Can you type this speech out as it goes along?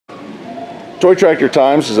Toy Tractor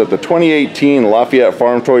Times is at the 2018 Lafayette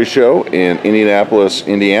Farm Toy Show in Indianapolis,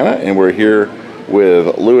 Indiana, and we're here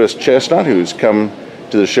with Lewis Chesnut, who's come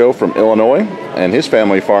to the show from Illinois, and his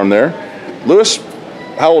family farm there. Lewis,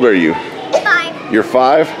 how old are you? 5. You're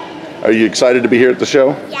 5? Are you excited to be here at the show?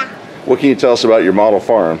 Yeah. What can you tell us about your model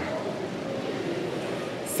farm?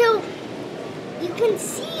 So, you can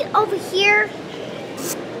see over here,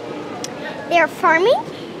 they're farming.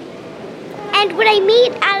 And what I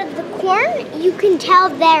made out of the corn, you can tell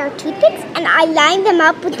they're toothpicks, and I lined them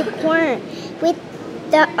up with the corn, with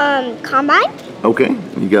the combine. Okay,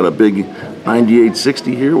 you got a big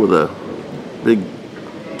 9860 here with a big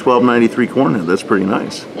 1293 corn head. That's pretty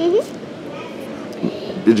nice.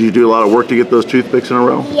 Did you do a lot of work to get those toothpicks in a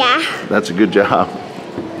row? Yeah. That's a good job.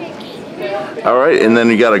 All right, and then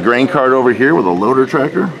you got a grain cart over here with a loader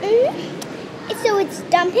tractor. So it's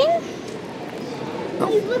dumping.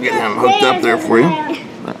 Getting him hooked up there for you.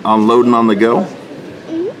 Unloading on the go.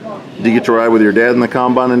 Do you get to ride with your dad in the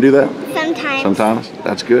combine and do that? Sometimes. Sometimes?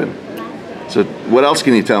 That's good. So what else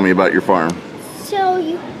can you tell me about your farm? So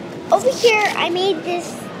over here I made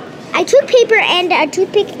this. I took paper and a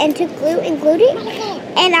toothpick and took glue and glued it.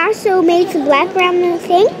 And I also made some black around the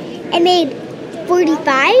thing. I made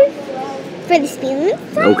 45 for the speed limit.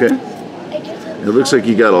 Okay. It looks like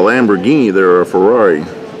you got a Lamborghini there or a Ferrari.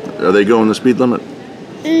 Are they going the speed limit?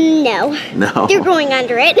 No. No. They're going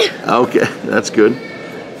under it. Okay, that's good.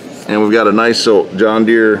 And we've got a nice John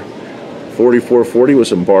Deere 4440 with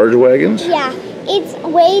some barge wagons. Yeah, it's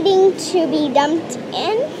waiting to be dumped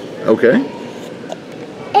in. Okay.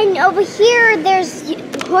 And over here, there's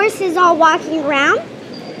horses all walking around.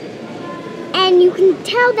 And you can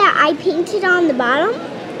tell that I painted on the bottom.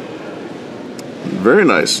 Very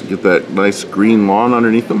nice. Get that nice green lawn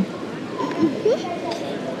underneath them.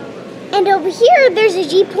 And over here, there's a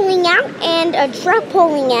Jeep pulling out and a truck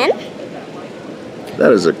pulling in.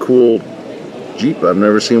 That is a cool Jeep. I've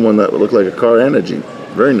never seen one that would look like a car and a Jeep.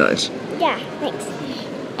 Very nice. Yeah, thanks.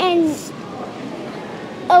 And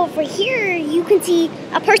over here, you can see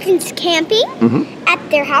a person's camping at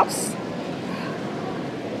their house.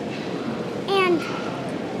 And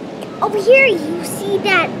over here, you see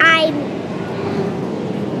that I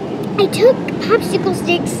took popsicle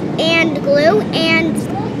sticks and glue and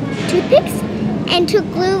toothpicks and took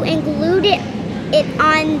glue and glued it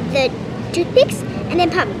on the toothpicks and then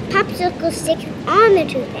put popsicle stick on the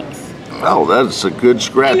toothpicks. Oh, that's a good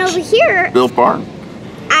scratch. And over here, Bill Barn.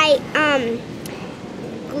 I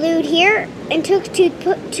glued here and took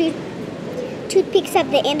toothpicks at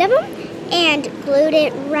the end of them and glued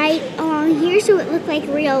it right along here so it looked like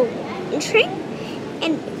real string.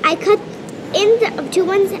 And I cut in the two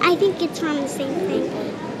ones. I think it's from the same thing.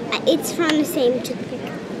 It's from the same toothpick.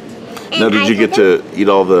 And now, did you get to eat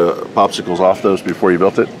all the popsicles off those before you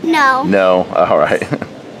built it? No. No. All right.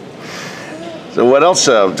 So what else?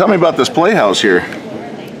 Tell me about this playhouse here.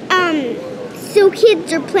 So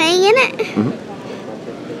kids are playing in it.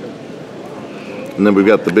 And then we've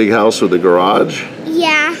got the big house with the garage.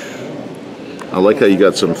 Yeah. I like how you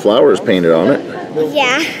got some flowers painted on it.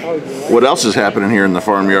 Yeah. What else is happening here in the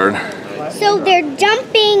farmyard? So they're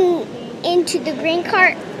jumping into the grain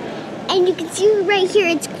cart. And you can see right here,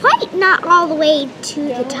 it's quite not all the way to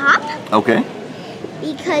the top. Okay.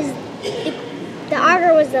 Because the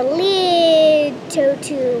auger was a little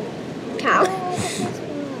too tall.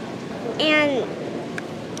 And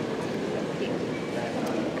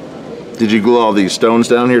did you glue all these stones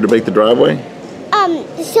down here to make the driveway?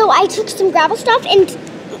 So I took some gravel stuff and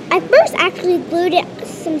I first actually glued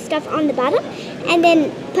some stuff on the bottom and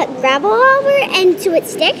then put gravel over it and so it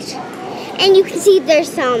sticked. And you can see there's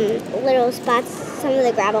some little spots, some of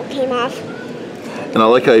the gravel came off. And I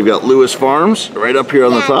like how you've got Lewis Farms right up here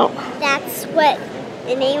on the top. That's what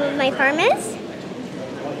the name of my farm is.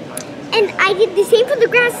 And I did the same for the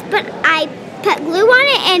grass, but I put glue on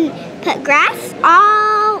it and put grass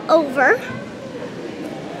all over.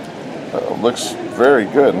 Looks very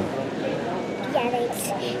good. Yeah, thanks.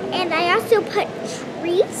 And I also put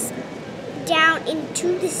trees down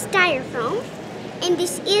into the styrofoam. And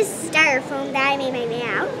this is styrofoam that I made my man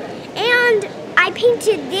out. And I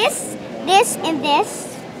painted this, and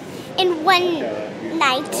this in one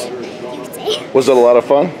night, you could say. Was it a lot of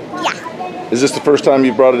fun? Yeah. Is this the first time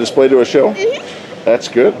you've brought a display to a show? That's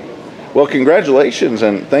good. Well, congratulations,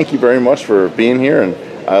 and thank you very much for being here, and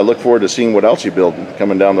I look forward to seeing what else you build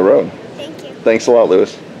coming down the road. Thank you. Thanks a lot,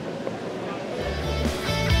 Lewis.